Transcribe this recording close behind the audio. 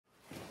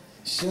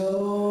Show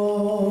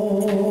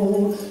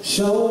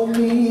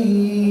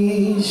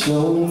me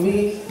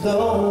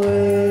the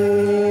way.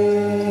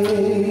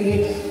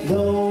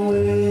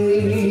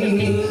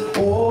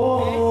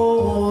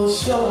 Oh,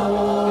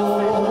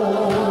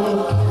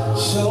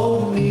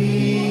 show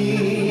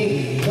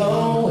me the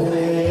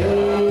way.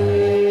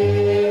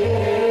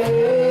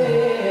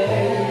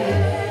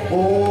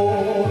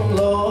 Oh,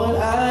 Lord,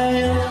 I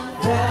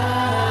am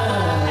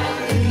down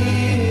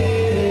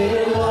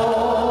here,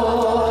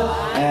 Lord,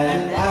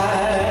 and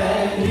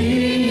I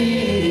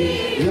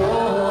need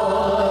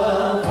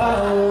your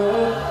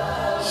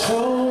power.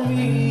 Show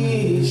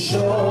me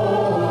the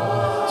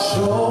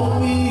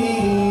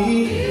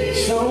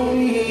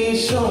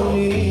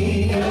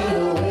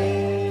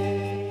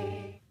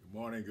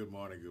way. Good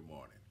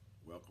morning.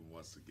 Welcome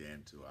once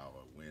again to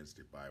our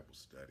Wednesday Bible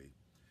study.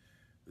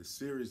 The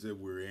series that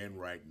we're in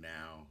right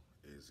now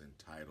is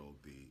entitled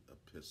The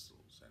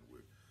Epistles, and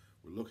we're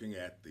looking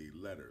at the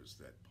letters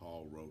that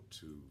Paul wrote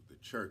to the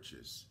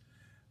churches.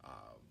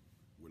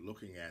 We're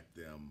looking at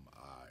them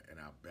in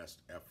our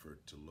best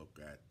effort to look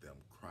at them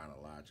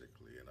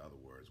chronologically. In other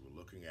words, we're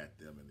looking at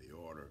them in the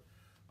order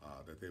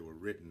that they were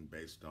written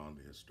based on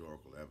the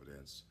historical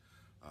evidence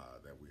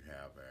that we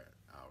have at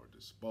our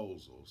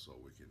disposal, so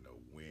we can know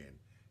when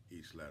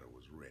each letter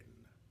was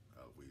written.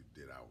 We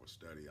did our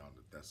study on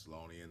the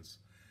Thessalonians,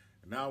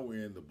 and now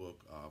we're in the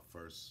book of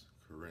 1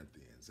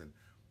 Corinthians. And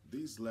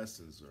these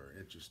lessons are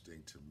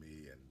interesting to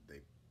me,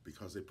 and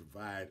because they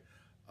provide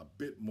a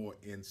bit more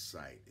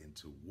insight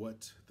into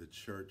what the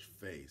church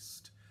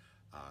faced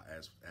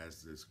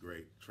as this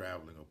great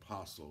traveling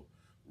apostle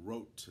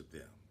wrote to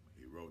them.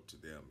 He wrote to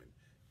them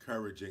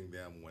encouraging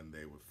them when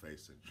they were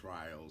facing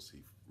trials.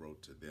 He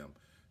wrote to them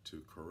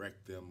to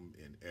correct them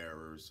in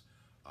errors,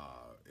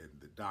 in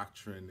the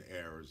doctrine,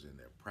 errors in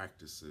their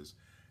practices,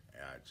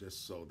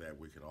 just so that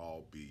we can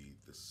all be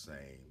the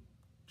same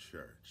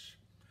church.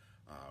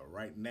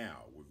 Right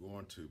now, we're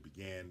going to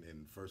begin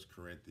in 1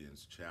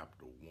 Corinthians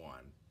chapter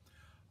 1.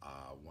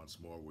 Once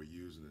more, we're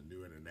using the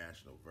New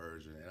International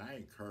Version, and I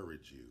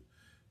encourage you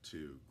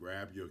to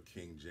grab your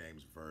King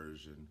James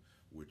Version,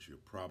 which you're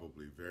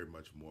probably very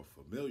much more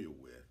familiar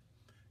with,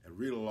 and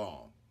read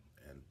along,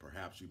 and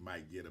perhaps you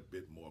might get a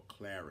bit more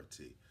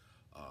clarity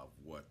of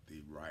what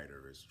the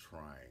writer is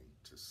trying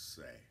to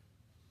say.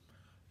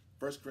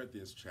 1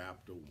 Corinthians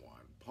chapter 1,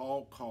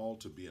 Paul called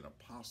to be an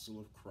apostle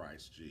of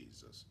Christ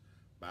Jesus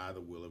by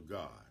the will of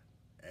God,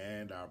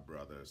 and our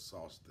brother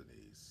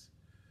Sosthenes,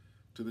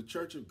 to the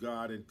church of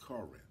God in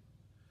Corinth,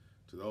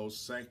 to those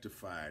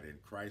sanctified in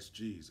Christ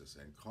Jesus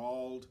and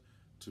called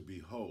to be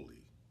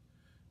holy,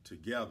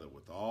 together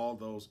with all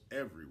those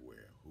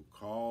everywhere who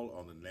call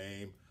on the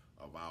name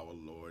of our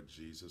Lord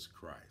Jesus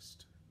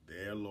Christ,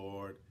 their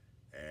Lord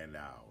and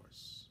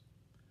ours.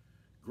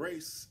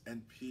 Grace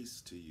and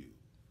peace to you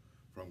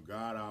from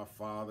God our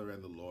Father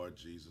and the Lord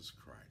Jesus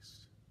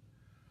Christ.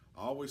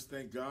 I always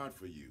thank God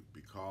for you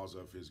because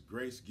of his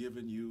grace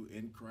given you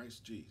in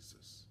Christ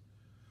Jesus.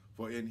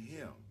 For in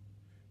him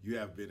you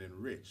have been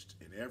enriched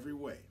in every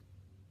way,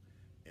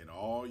 in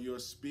all your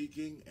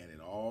speaking and in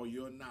all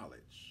your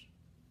knowledge,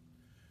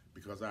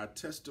 because our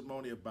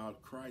testimony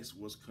about Christ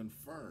was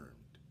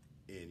confirmed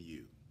in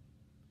you.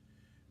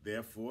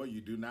 Therefore,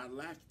 you do not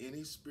lack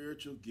any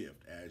spiritual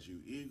gift as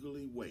you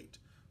eagerly wait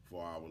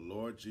for our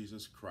Lord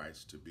Jesus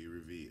Christ to be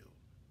revealed.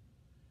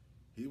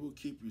 He will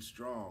keep you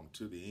strong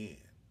to the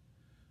end,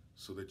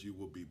 so that you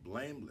will be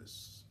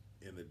blameless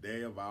in the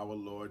day of our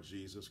Lord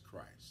Jesus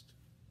Christ.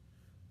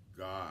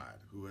 God,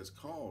 who has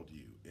called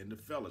you into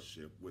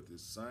fellowship with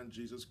his Son,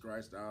 Jesus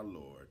Christ our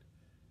Lord,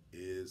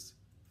 is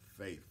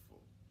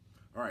faithful.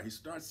 All right, he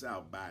starts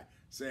out by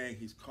saying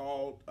he's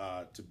called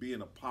to be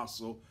an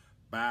apostle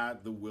by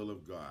the will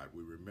of God.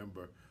 We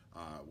remember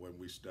when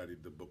we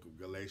studied the book of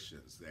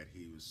Galatians that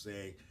he was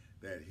saying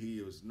that he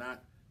was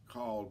not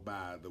called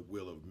by the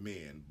will of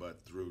men,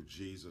 but through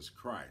Jesus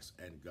Christ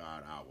and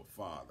God our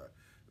Father.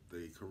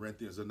 The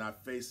Corinthians are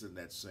not facing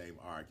that same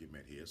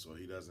argument here, so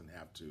he doesn't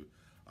have to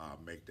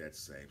make that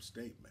same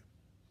statement.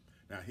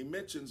 Now, he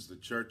mentions the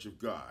church of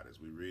God as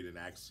we read in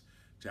Acts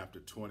chapter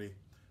 20,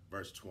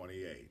 verse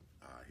 28.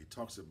 He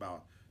talks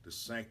about the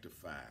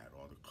sanctified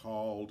or the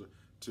called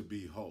to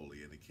be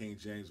holy. In the King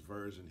James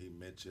Version, he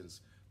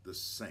mentions the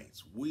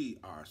saints. We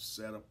are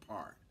set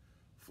apart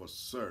for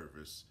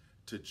service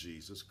to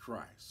Jesus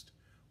Christ.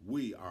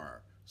 We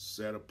are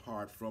set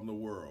apart from the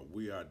world.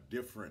 We are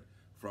different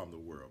from the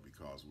world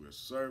because we're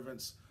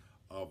servants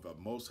of the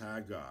Most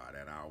High God,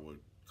 and our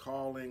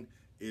calling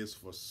is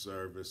for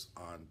service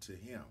unto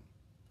him.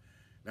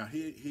 Now,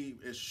 he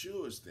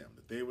assures them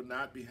that they would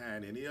not be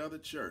behind any other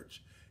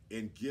church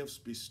in gifts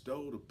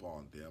bestowed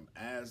upon them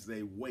as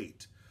they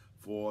wait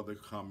for the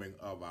coming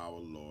of our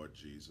Lord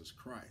Jesus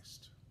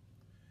Christ.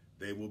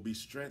 They will be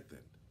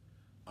strengthened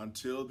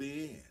until the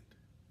end.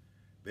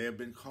 They have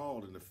been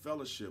called into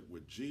fellowship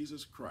with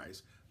Jesus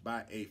Christ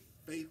by a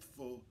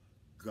faithful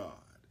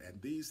God.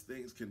 And these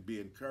things can be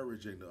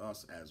encouraging to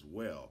us as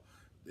well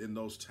in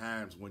those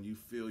times when you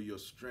feel your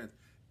strength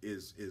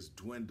is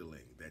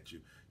dwindling, that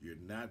you're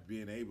not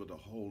being able to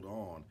hold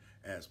on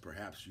as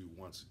perhaps you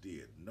once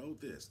did, know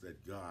this,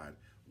 that God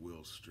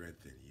will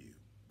strengthen you.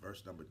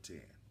 Verse number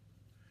 10.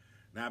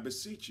 Now I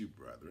beseech you,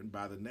 brethren,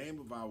 by the name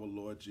of our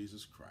Lord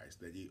Jesus Christ,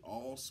 that ye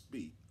all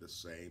speak the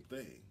same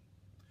thing,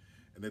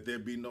 and that there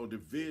be no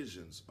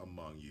divisions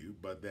among you,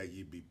 but that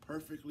ye be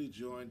perfectly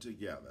joined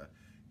together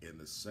in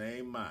the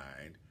same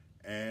mind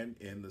and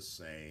in the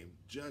same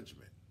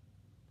judgment.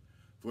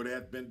 For it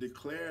hath been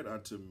declared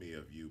unto me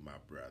of you, my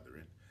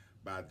brethren,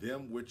 by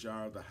them which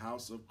are of the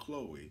house of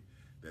Chloe,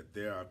 that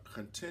there are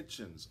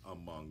contentions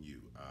among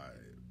you.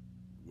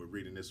 We're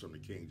reading this from the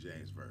King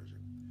James Version.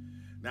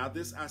 Now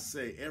this I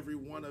say, every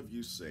one of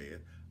you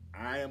saith,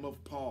 I am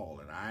of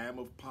Paul, and I am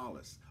of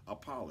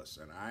Apollos,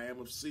 and I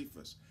am of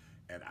Cephas,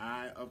 and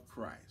I of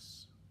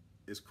Christ.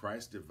 Is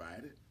Christ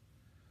divided?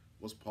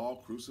 Was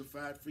Paul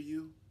crucified for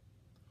you?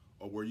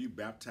 Or were you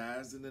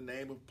baptized in the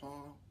name of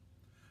Paul?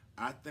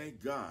 I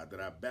thank God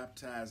that I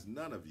baptized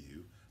none of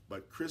you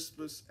but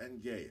Crispus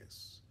and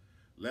Gaius,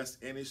 lest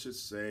any should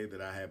say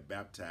that I have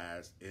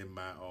baptized in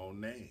my own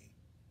name.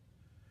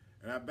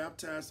 And I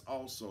baptized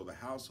also the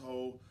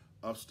household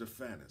of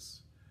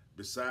Stephanus.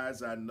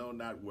 Besides, I know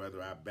not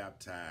whether I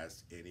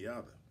baptized any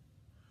other.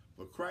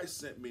 For Christ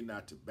sent me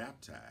not to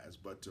baptize,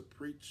 but to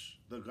preach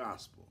the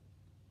gospel,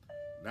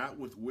 not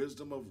with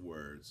wisdom of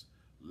words,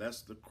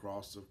 lest the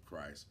cross of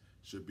Christ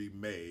should be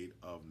made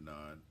of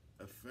none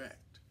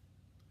effect.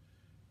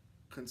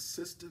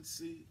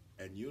 Consistency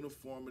and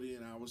uniformity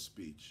in our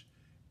speech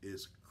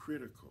is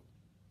critical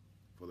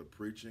for the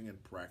preaching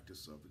and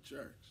practice of the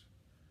church.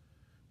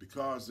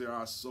 Because there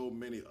are so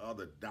many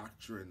other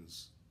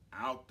doctrines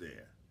out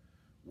there,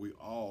 we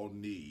all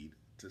need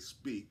to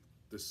speak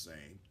the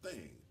same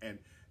thing.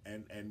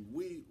 And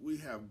we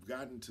have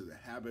gotten to the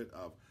habit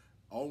of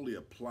only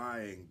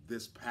applying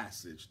this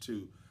passage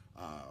to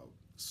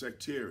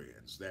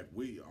sectarians, that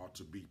we ought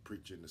to be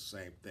preaching the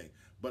same thing.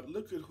 But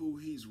look at who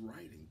he's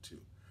writing to.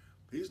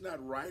 He's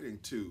not writing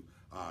to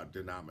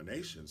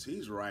denominations.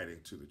 He's writing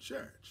to the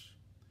church.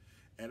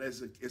 And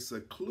it's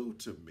a clue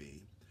to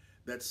me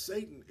that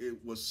Satan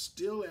was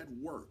still at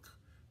work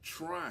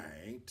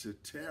trying to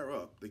tear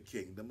up the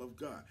kingdom of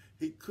God.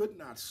 He could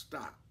not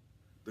stop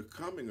the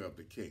coming of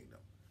the kingdom.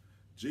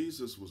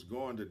 Jesus was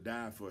going to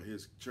die for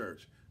his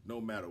church no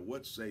matter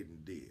what Satan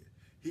did.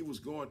 He was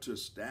going to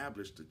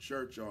establish the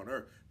church on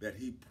earth that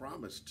he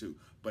promised to.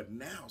 But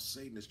now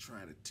Satan is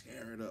trying to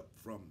tear it up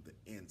from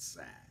the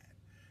inside.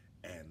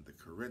 And the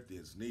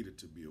Corinthians needed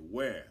to be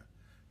aware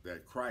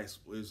that Christ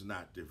is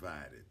not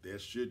divided. There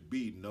should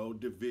be no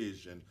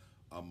division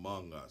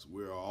among us.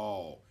 We're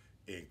all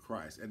in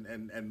Christ.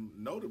 And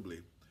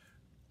notably,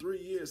 3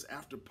 years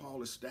after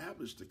Paul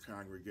established the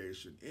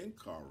congregation in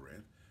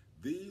Corinth,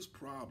 these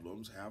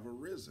problems have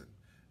arisen.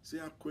 See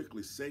how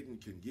quickly Satan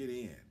can get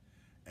in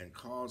and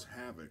cause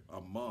havoc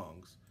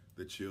amongst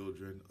the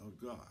children of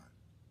God.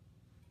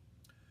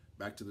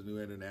 Back to the New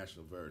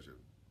International Version,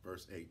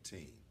 verse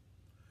 18.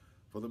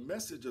 For the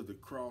message of the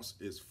cross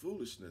is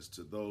foolishness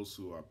to those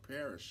who are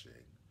perishing,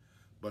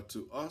 but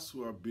to us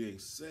who are being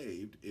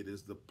saved, it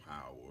is the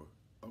power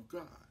of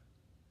God.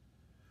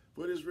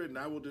 For it is written,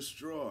 I will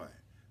destroy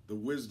the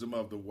wisdom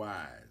of the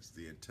wise,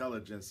 the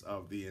intelligence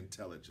of the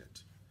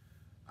intelligent.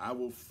 I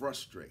will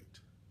frustrate.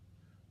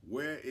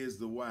 Where is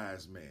the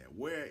wise man?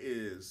 Where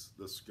is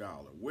the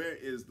scholar? Where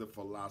is the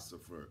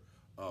philosopher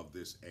of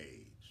this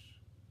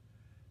age?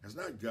 Has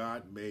not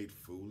God made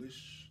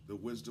foolish the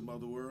wisdom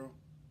of the world?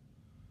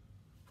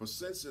 For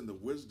since in the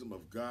wisdom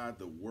of God,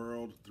 the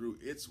world through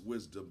its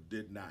wisdom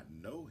did not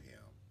know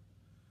him,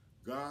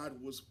 God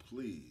was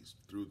pleased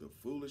through the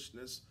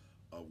foolishness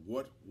of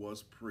what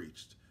was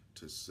preached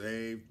to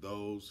save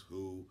those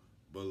who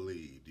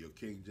believed. Your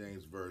King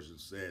James Version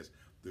says,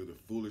 through the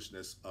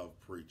foolishness of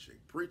preaching.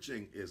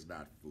 Preaching is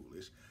not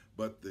foolish,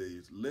 but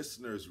the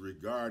listeners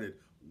regarded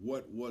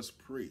what was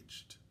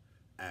preached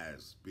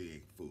as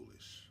being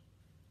foolish.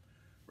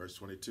 Verse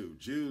 22,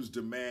 Jews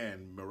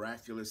demand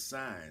miraculous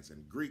signs,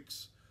 and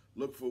Greeks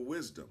look for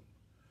wisdom,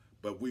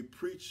 but we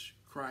preach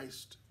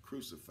Christ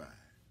crucified,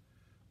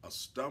 a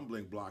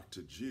stumbling block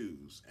to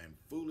Jews and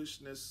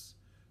foolishness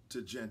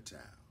to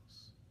Gentiles.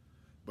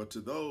 But to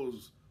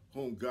those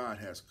whom God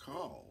has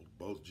called,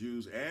 both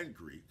Jews and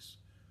Greeks,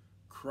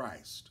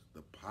 Christ,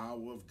 the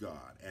power of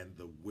God and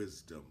the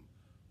wisdom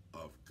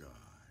of God.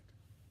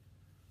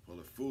 For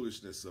the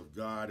foolishness of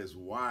God is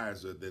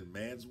wiser than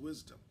man's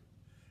wisdom,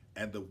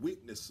 and the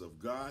weakness of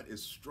God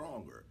is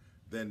stronger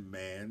than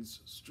man's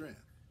strength.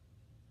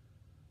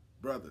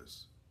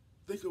 Brothers,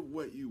 think of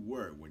what you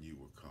were when you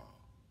were called.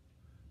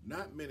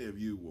 Not many of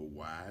you were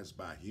wise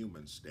by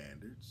human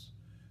standards.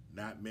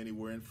 Not many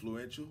were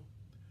influential.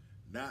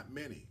 Not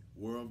many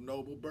were of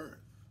noble birth.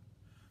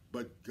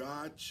 But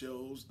God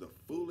chose the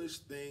foolish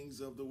things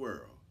of the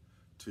world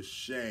to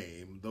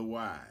shame the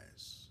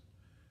wise.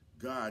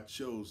 God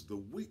chose the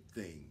weak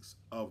things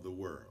of the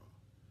world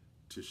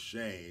to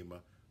shame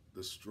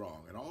the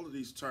strong. And all of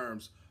these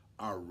terms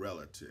are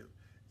relative.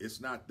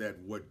 It's not that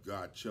what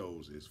God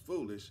chose is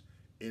foolish.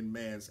 in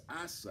man's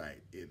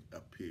eyesight it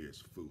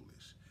appears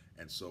foolish.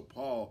 And so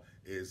Paul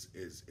is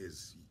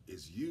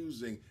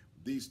using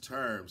these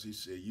terms. He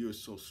said, you're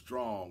so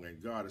strong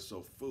and God is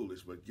so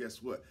foolish, but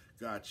guess what?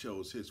 God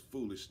chose his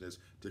foolishness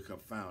to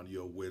confound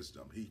your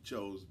wisdom. He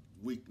chose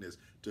weakness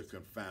to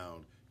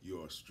confound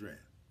your strength.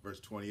 Verse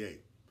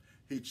 28,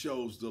 he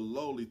chose the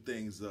lowly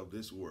things of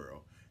this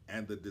world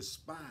and the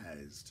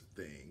despised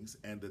things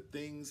and the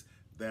things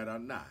that are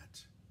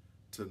not,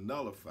 to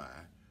nullify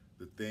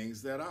the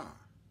things that are,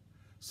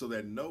 so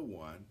that no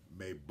one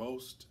may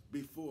boast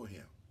before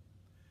him.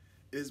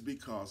 It is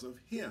because of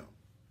him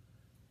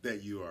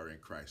that you are in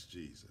Christ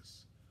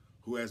Jesus,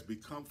 who has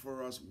become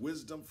for us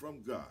wisdom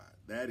from God,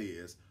 that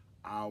is,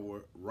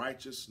 our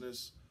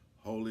righteousness,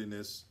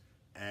 holiness,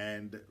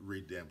 and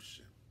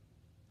redemption.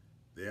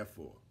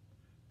 Therefore,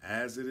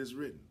 as it is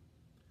written,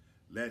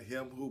 let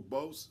him who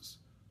boasts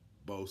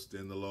boast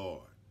in the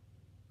Lord.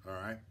 All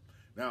right?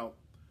 Now,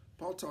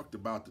 Paul talked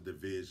about the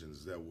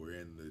divisions that were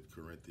in the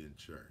Corinthian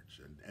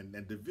church.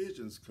 And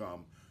divisions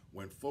come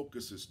when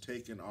focus is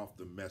taken off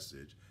the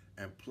message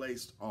and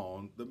placed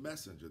on the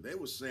messenger. They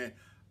were saying,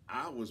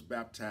 I was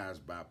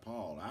baptized by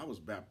Paul. I was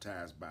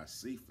baptized by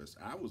Cephas.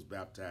 I was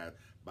baptized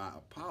by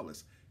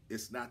Apollos.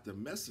 It's not the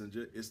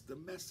messenger, it's the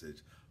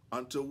message.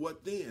 Unto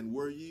what then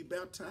were ye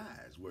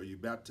baptized? Were you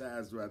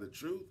baptized by the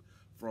truth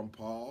from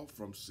Paul,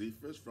 from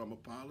Cephas, from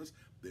Apollos?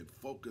 Then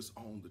focus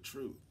on the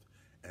truth.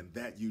 And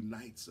that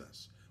unites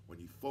us. When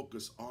you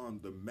focus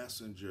on the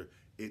messenger,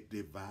 it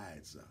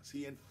divides us.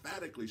 He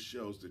emphatically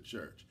shows the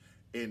church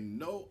in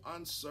no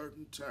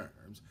uncertain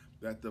terms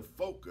that the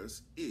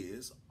focus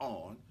is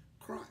on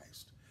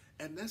Christ.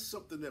 And that's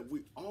something that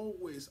we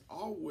always,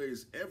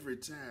 every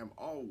time,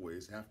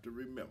 always have to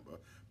remember.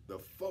 The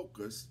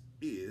focus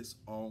is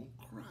on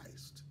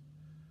Christ.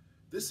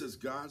 This is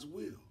God's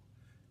will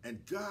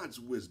and God's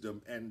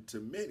wisdom, and to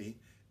many,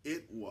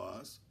 it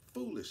was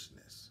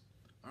foolishness.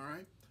 All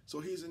right? So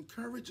he's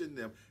encouraging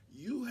them,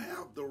 you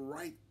have the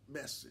right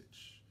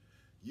message.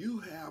 You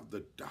have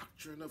the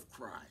doctrine of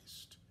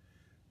Christ.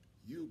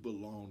 You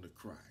belong to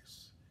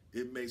Christ.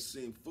 It may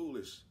seem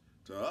foolish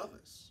to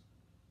others,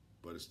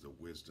 but it's the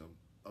wisdom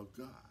of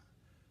God.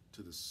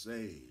 To the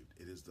saved,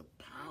 it is the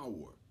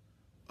power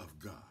of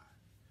God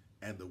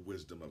and the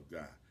wisdom of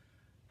God.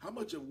 How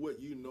much of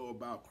what you know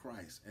about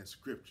Christ and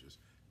scriptures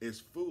is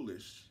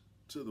foolish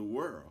to the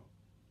world,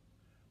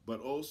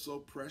 but also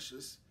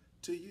precious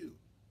to you?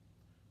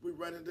 We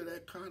run into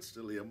that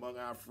constantly among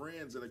our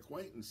friends and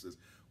acquaintances.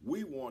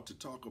 We want to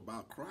talk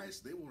about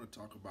Christ. They want to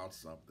talk about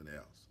something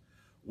else.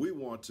 We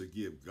want to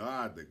give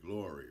God the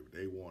glory.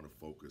 They want to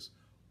focus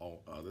on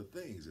other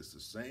things. It's the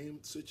same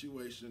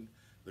situation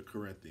the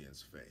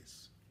Corinthians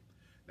face.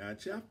 Now, in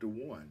chapter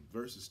 1,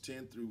 verses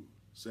 10 through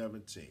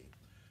 17,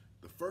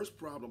 the first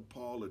problem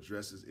Paul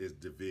addresses is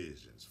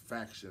divisions.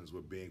 Factions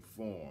were being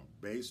formed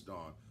based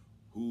on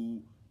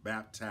who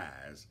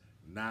baptized,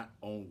 not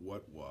on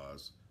what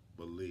was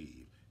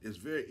believed. It's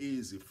very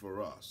easy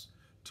for us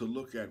to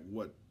look at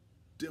what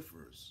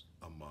differs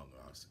among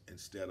us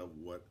instead of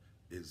what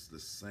is the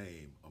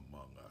same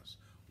among us,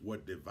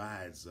 what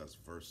divides us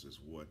versus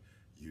what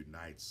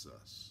unites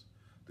us.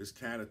 This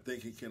kind of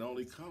thinking can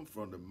only come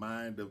from the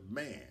mind of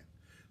man.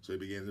 So he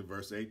begins in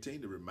verse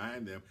 18 to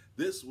remind them,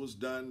 this was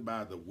done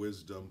by the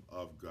wisdom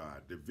of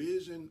God.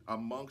 Division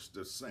amongst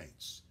the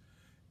saints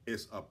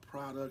is a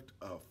product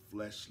of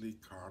fleshly,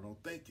 carnal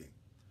thinking,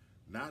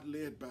 not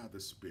led by the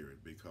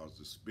Spirit, because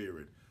the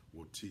Spirit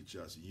will teach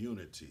us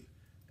unity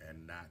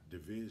and not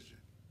division.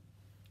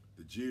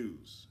 The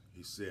Jews,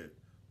 he said,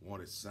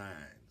 wanted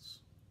signs.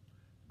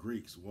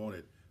 Greeks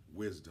wanted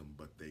wisdom,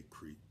 but they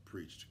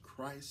preached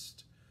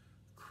Christ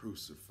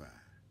crucified.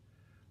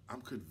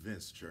 I'm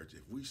convinced, church,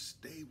 if we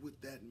stay with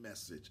that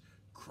message,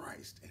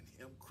 Christ and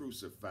him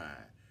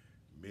crucified,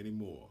 many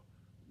more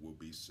will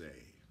be saved.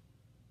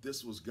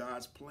 This was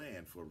God's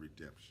plan for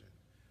redemption.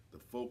 The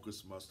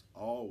focus must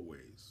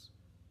always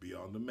be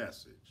on the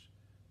message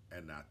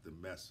and not the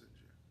messenger.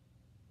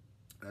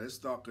 Now, this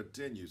thought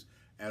continues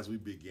as we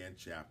begin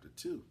chapter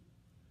 2.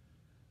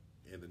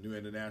 In the New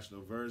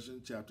International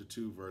Version, chapter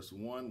 2, verse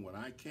 1, when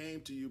I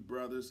came to you,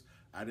 brothers,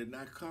 I did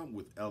not come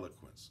with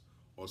eloquence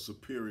or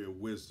superior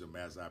wisdom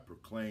as I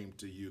proclaimed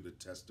to you the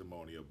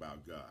testimony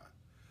about God.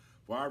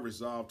 For I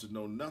resolved to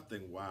know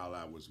nothing while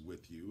I was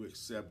with you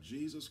except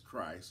Jesus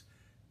Christ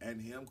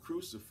and him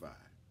crucified.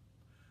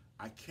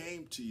 I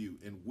came to you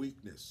in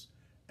weakness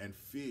and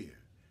fear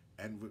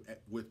and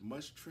with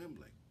much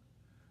trembling.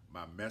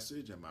 My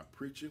message and my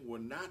preaching were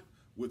not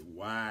with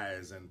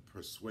wise and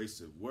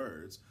persuasive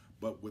words,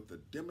 but with the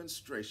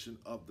demonstration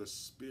of the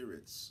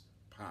Spirit's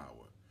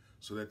power,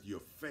 so that your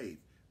faith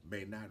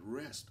may not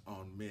rest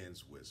on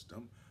men's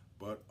wisdom,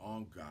 but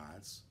on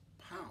God's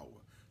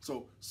power.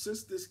 So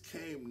since this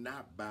came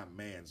not by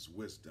man's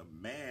wisdom,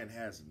 man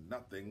has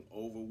nothing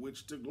over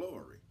which to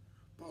glory.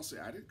 Paul said,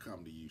 I didn't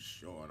come to you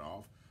showing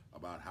off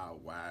about how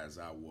wise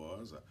I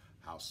was or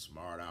how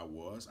smart I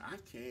was. I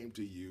came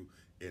to you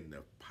in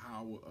the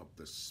power of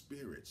the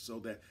Spirit, so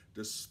that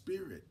the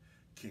Spirit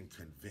can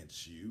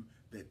convince you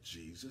that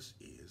Jesus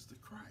is the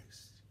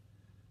Christ.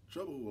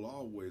 Trouble will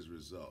always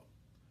result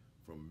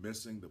from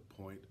missing the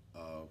point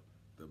of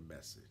the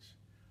message.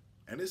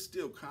 And it's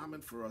still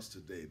common for us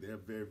today. There are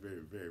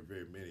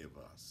very many of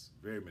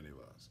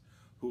us,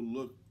 who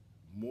look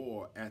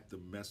more at the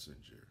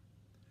messenger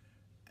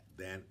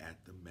than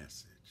at the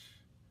message.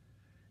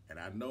 And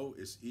I know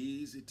it's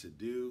easy to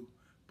do,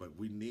 but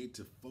we need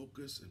to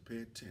focus and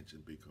pay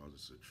attention because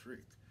it's a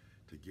trick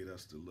to get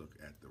us to look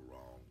at the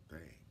wrong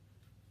thing.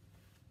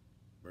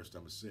 Verse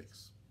number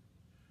 6.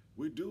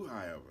 We do,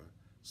 however,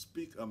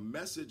 speak a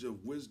message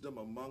of wisdom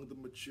among the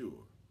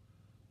mature,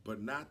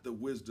 but not the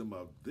wisdom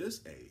of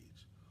this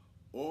age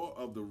or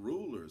of the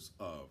rulers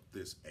of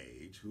this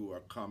age who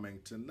are coming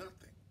to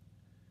nothing.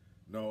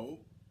 No,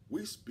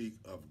 we speak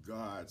of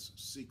God's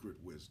secret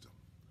wisdom,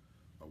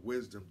 a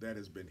wisdom that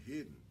has been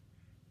hidden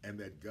and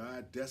that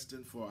God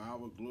destined for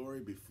our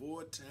glory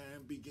before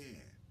time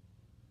began.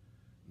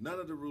 None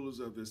of the rulers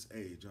of this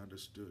age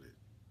understood it,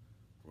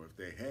 for if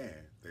they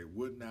had, they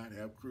would not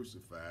have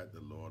crucified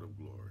the Lord of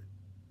glory.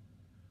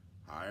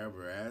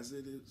 However, as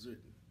it is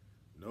written,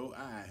 no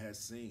eye has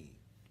seen,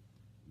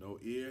 no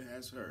ear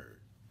has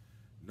heard,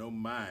 no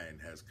mind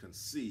has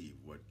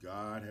conceived what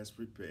God has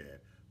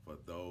prepared for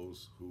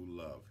those who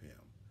love him.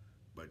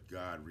 But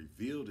God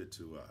revealed it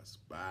to us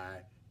by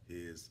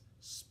his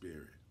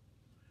Spirit.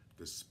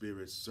 The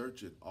Spirit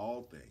searcheth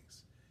all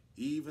things,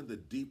 even the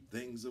deep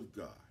things of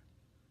God.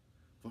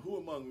 For who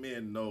among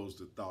men knows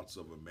the thoughts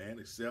of a man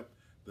except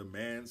the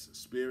man's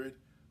spirit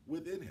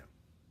within him?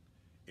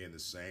 In the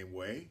same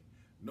way,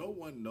 no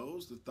one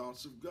knows the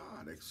thoughts of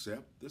God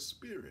except the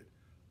Spirit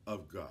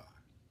of God.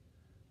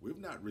 We've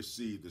not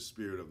received the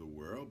spirit of the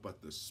world,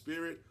 but the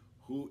Spirit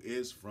who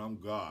is from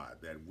God,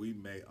 that we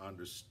may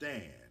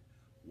understand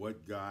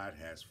what God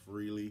has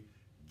freely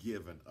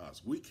given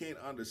us. We can't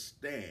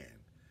understand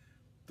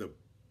the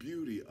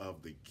beauty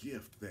of the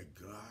gift that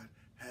God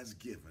has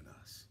given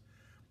us,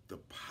 the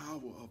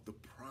power of the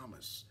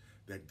promise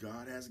that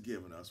God has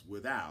given us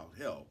without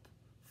help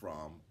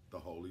from the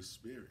Holy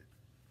Spirit.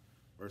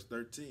 Verse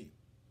 13,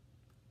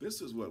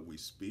 this is what we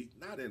speak,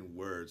 not in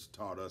words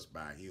taught us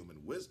by human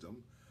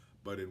wisdom,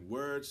 but in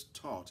words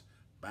taught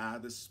by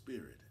the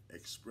Spirit,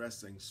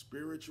 expressing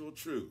spiritual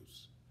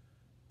truths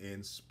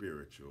in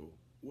spiritual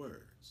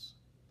words.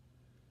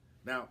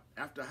 Now,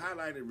 after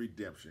highlighting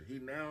redemption, he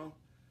now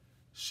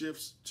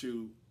shifts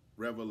to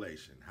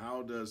revelation.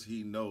 How does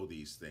he know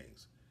these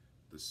things?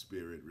 The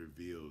Spirit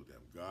revealed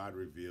them. God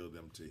revealed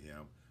them to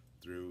him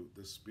through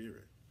the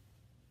Spirit.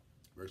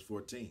 Verse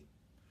 14,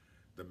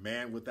 the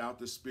man without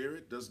the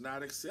Spirit does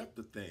not accept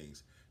the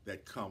things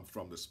that come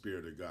from the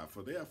Spirit of God,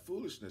 for they are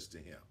foolishness to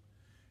him,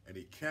 and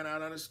he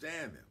cannot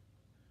understand them,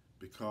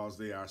 because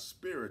they are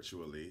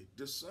spiritually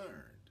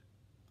discerned.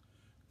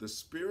 The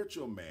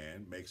spiritual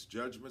man makes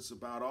judgments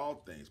about all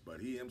things, but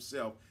he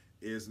himself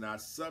is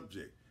not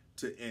subject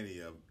to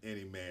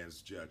any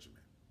man's judgment.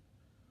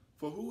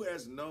 For who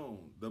has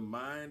known the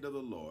mind of the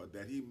Lord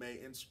that he may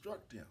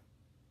instruct him?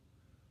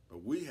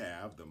 But we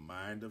have the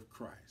mind of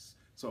Christ.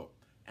 So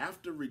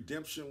after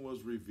redemption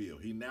was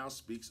revealed, he now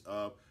speaks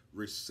of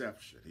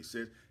reception. He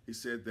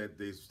said that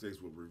these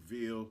things were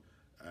revealed.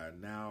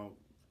 Now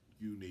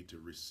you need to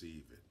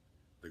receive it.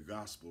 The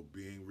gospel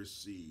being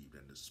received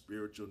and the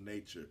spiritual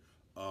nature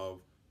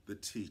of the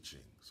teaching.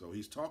 So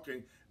he's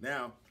talking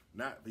now,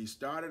 he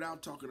started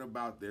out talking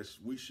about this,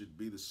 we should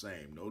be the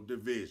same, no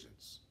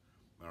divisions,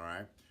 all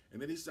right?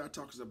 And then he started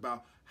talking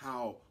about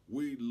how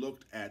we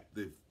looked at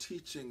the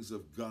teachings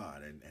of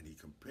God, and he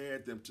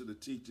compared them to the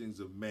teachings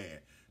of man.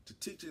 The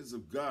teachings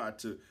of God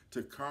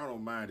to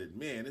carnal-minded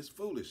men is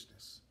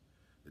foolishness.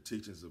 The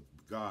teachings of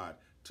God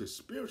to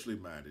spiritually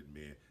minded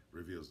men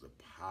reveals the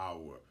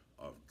power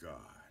of God.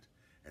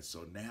 And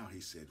so now he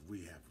said,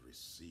 we have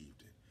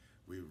received it.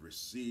 We've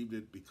received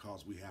it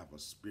because we have a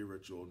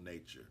spiritual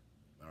nature.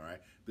 All right.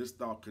 This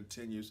thought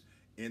continues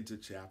into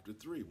chapter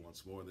 3,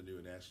 once more in the New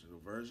International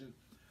Version.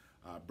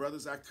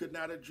 Brothers, I could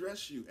not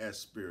address you as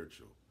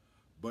spiritual,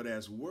 but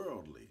as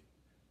worldly,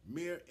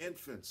 mere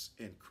infants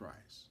in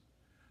Christ.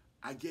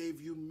 I gave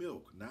you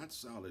milk, not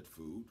solid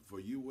food, for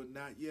you were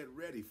not yet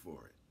ready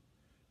for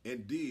it.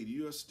 Indeed,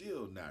 you are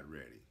still not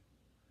ready.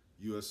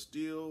 You are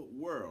still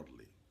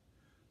worldly.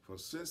 For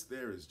since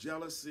there is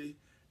jealousy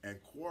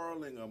and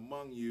quarreling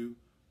among you,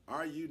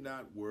 are you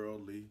not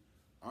worldly?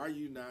 Are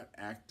you not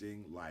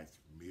acting like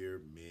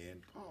mere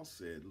men? Paul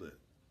said, look,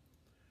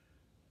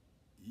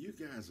 you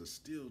guys are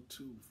still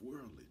too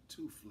worldly,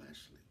 too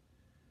fleshly.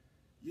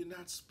 You're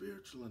not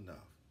spiritual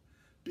enough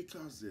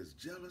because there's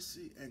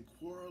jealousy and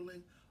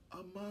quarreling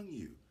among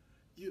you.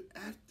 You're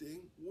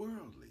acting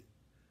worldly.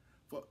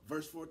 For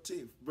verse 4,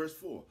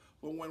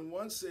 for when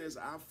one says,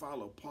 I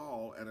follow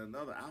Paul, and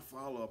another, I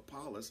follow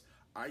Apollos,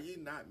 are ye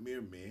not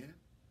mere men?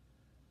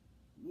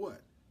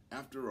 What,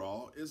 after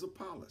all, is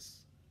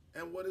Apollos?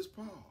 And what is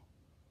Paul?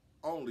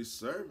 Only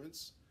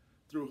servants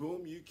through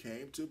whom you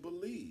came to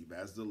believe,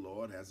 as the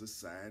Lord has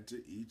assigned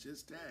to each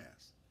his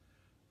task.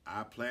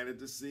 I planted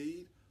the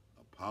seed,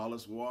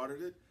 Apollos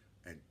watered it,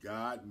 and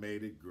God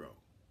made it grow.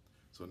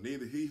 So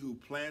neither he who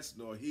plants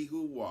nor he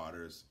who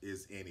waters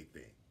is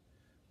anything,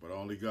 but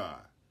only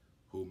God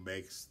who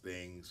makes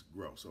things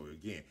grow. So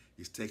again,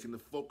 he's taking the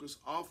focus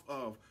off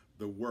of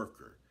the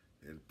worker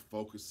and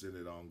focusing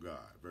it on God.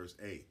 Verse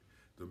 8,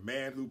 the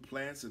man who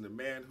plants and the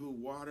man who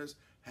waters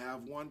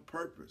have one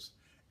purpose,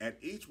 and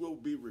each will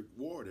be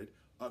rewarded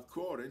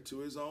according to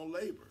his own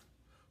labor.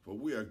 For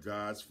we are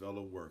God's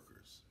fellow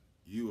workers.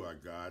 You are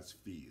God's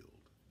field,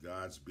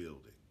 God's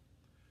building.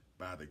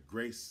 By the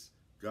grace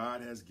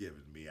God has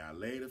given me, I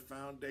laid a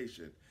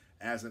foundation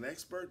as an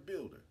expert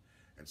builder,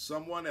 and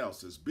someone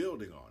else is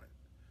building on it.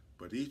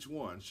 But each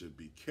one should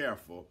be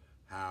careful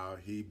how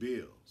he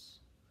builds.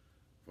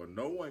 For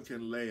no one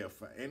can lay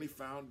any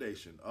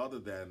foundation other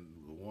than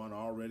the one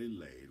already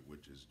laid,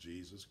 which is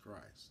Jesus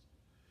Christ.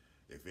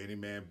 If any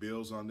man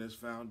builds on this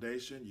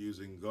foundation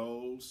using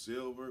gold,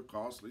 silver,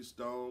 costly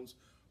stones,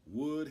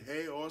 wood,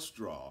 hay, or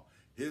straw,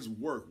 his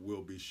work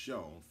will be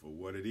shown for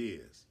what it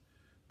is,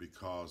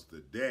 because the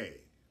day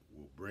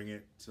will bring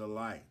it to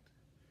light.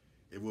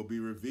 It will be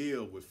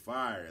revealed with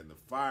fire, and the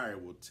fire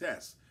will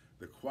test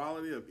the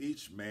quality of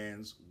each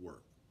man's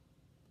work.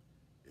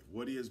 If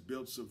what he has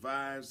built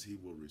survives, he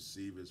will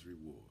receive his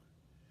reward.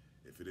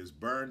 If it is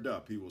burned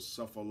up, he will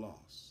suffer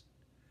loss.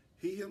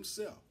 He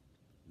himself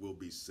will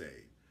be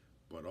saved,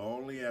 but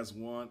only as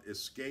one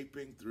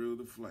escaping through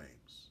the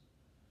flames.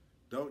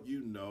 Don't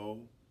you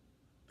know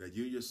that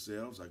you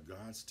yourselves are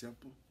God's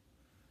temple,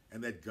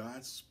 and that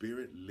God's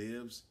Spirit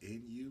lives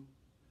in you?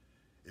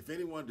 If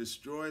anyone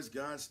destroys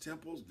God's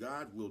temples,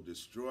 God will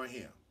destroy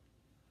him.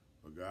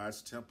 For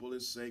God's temple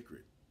is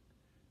sacred,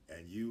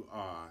 and you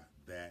are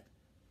that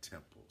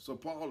temple. So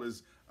Paul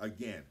is,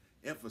 again,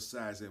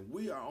 emphasizing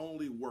we are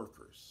only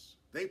workers.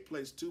 They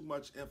place too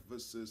much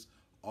emphasis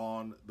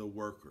on the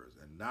workers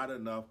and not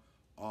enough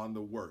on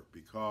the work,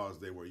 because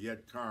they were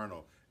yet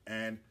carnal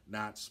and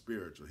not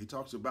spiritual. He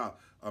talks about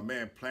a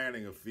man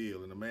planting a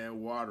field and a man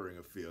watering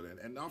a field.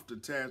 And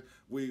oftentimes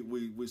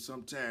we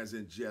sometimes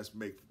in jest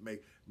make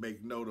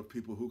note of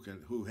people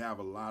who have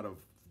a lot of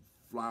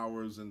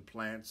flowers and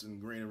plants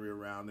and greenery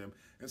around them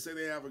and say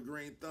they have a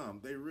green thumb.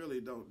 They really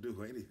don't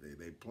do anything.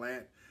 They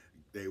plant,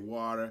 they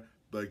water,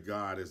 but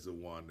God is the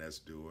one that's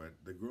doing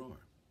the growing.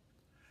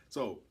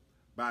 So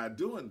by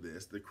doing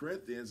this, the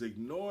Corinthians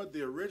ignored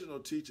the original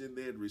teaching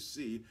they had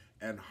received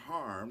and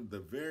harmed the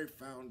very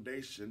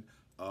foundation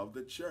of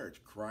the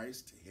church,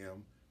 Christ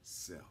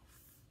himself.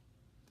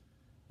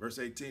 Verse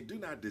 18, do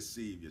not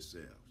deceive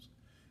yourselves.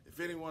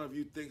 If any one of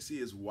you thinks he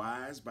is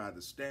wise by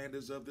the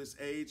standards of this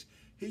age,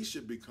 he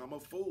should become a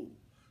fool,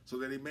 so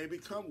that he may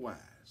become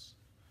wise.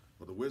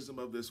 For the wisdom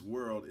of this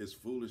world is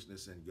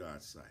foolishness in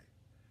God's sight.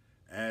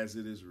 As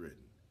it is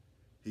written,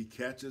 he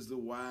catches the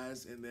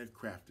wise in their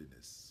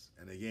craftiness.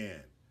 And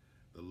again,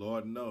 the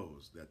Lord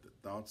knows that the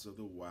thoughts of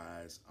the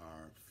wise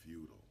are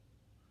futile.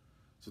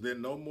 So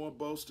then no more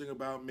boasting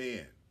about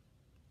men.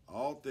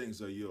 All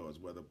things are yours,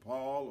 whether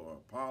Paul or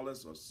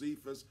Apollos or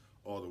Cephas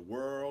or the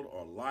world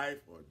or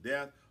life or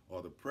death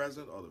or the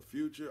present or the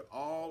future,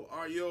 all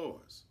are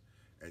yours.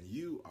 And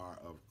you are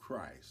of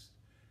Christ,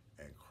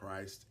 and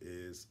Christ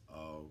is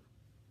of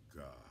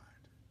God.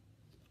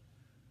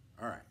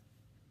 All right.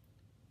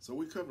 So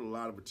we covered a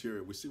lot of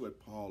material. We see what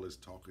Paul is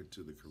talking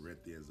to the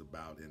Corinthians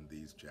about in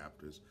these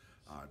chapters.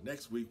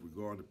 Next week, we're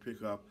going to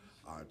pick up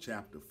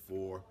chapter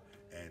 4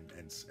 and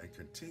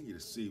continue to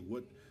see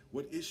what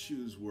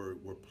issues were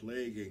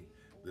plaguing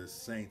the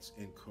saints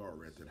in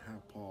Corinth and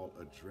how Paul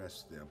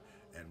addressed them,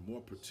 and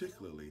more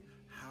particularly,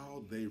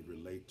 how they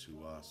relate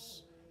to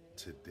us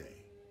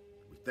today.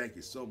 We thank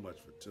you so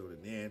much for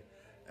tuning in.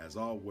 As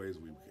always,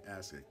 we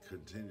ask that you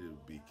continue to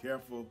be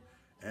careful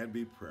and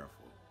be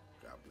prayerful.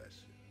 God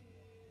bless you.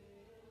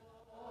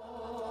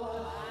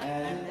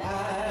 And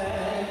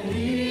I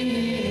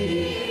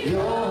need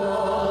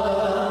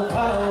your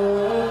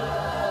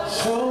power.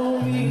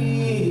 Show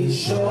me,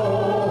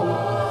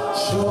 show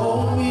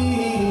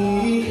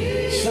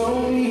me,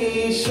 show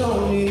me,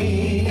 show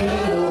me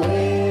the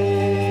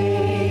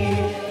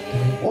way.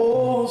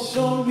 Oh,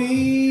 show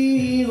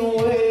me the way.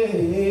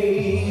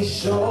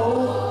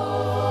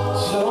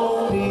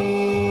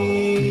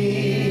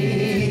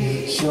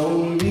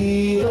 Show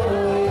me the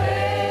way.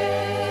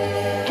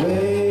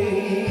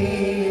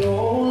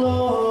 Oh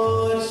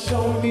Lord,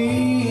 show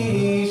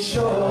me,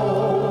 show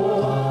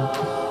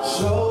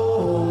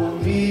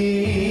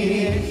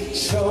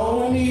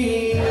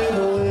me the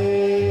way.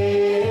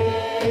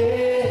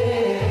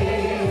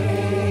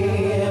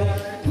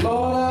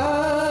 Lord,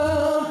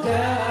 I'm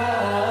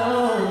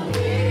down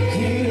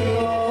here,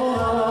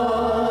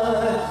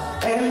 Lord,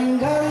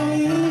 and I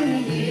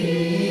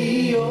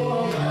need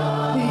your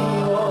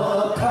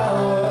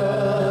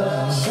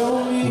power.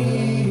 Show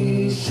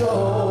me,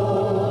 show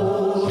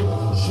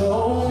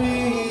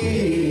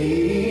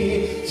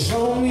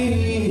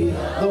me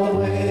the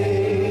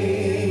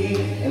way.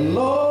 And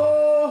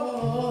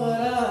Lord,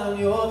 I'm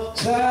your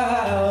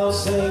child,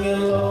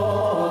 singing,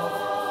 Lord,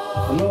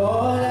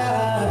 I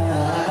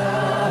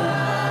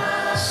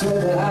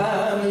said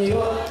I'm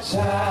your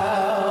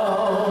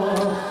child,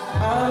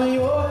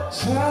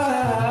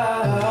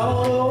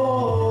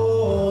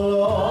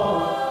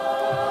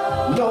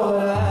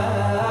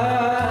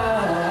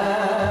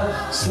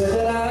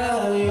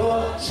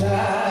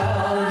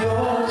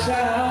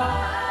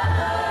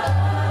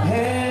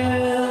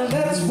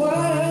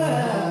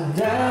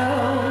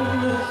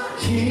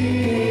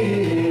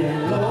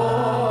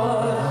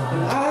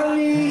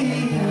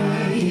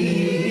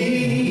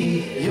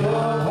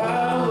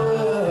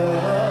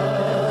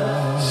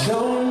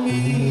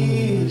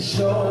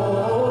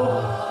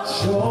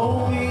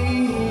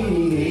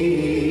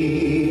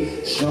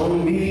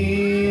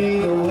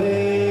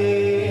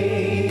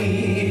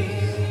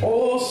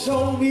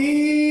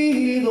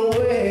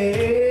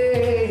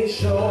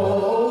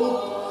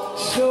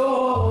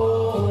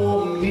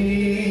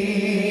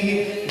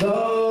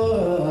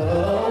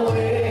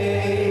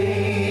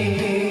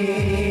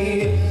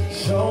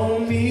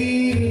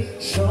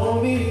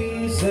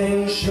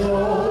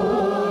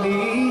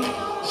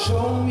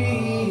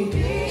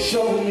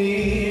 show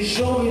me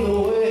the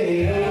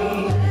way,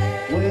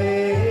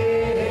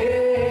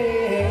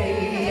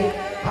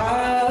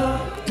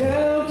 I'm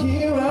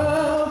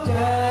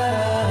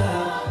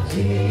down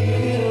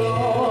here,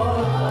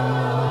 Lord,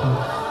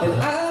 and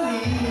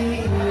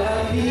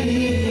I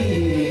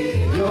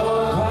need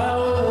your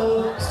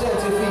power. Stand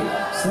to your feet,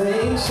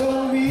 saying,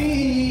 show me,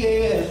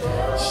 yeah,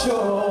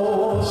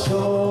 show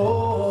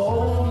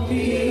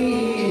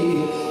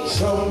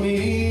me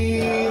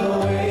the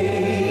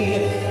way.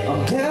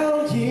 I'm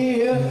down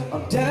here,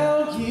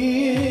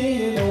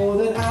 you know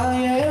that I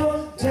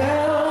am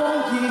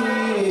down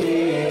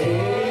here,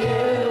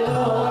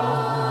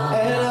 Lord,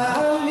 and I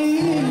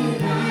need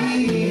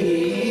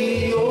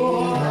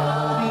your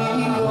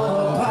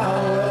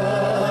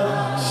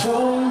power.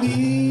 Show me,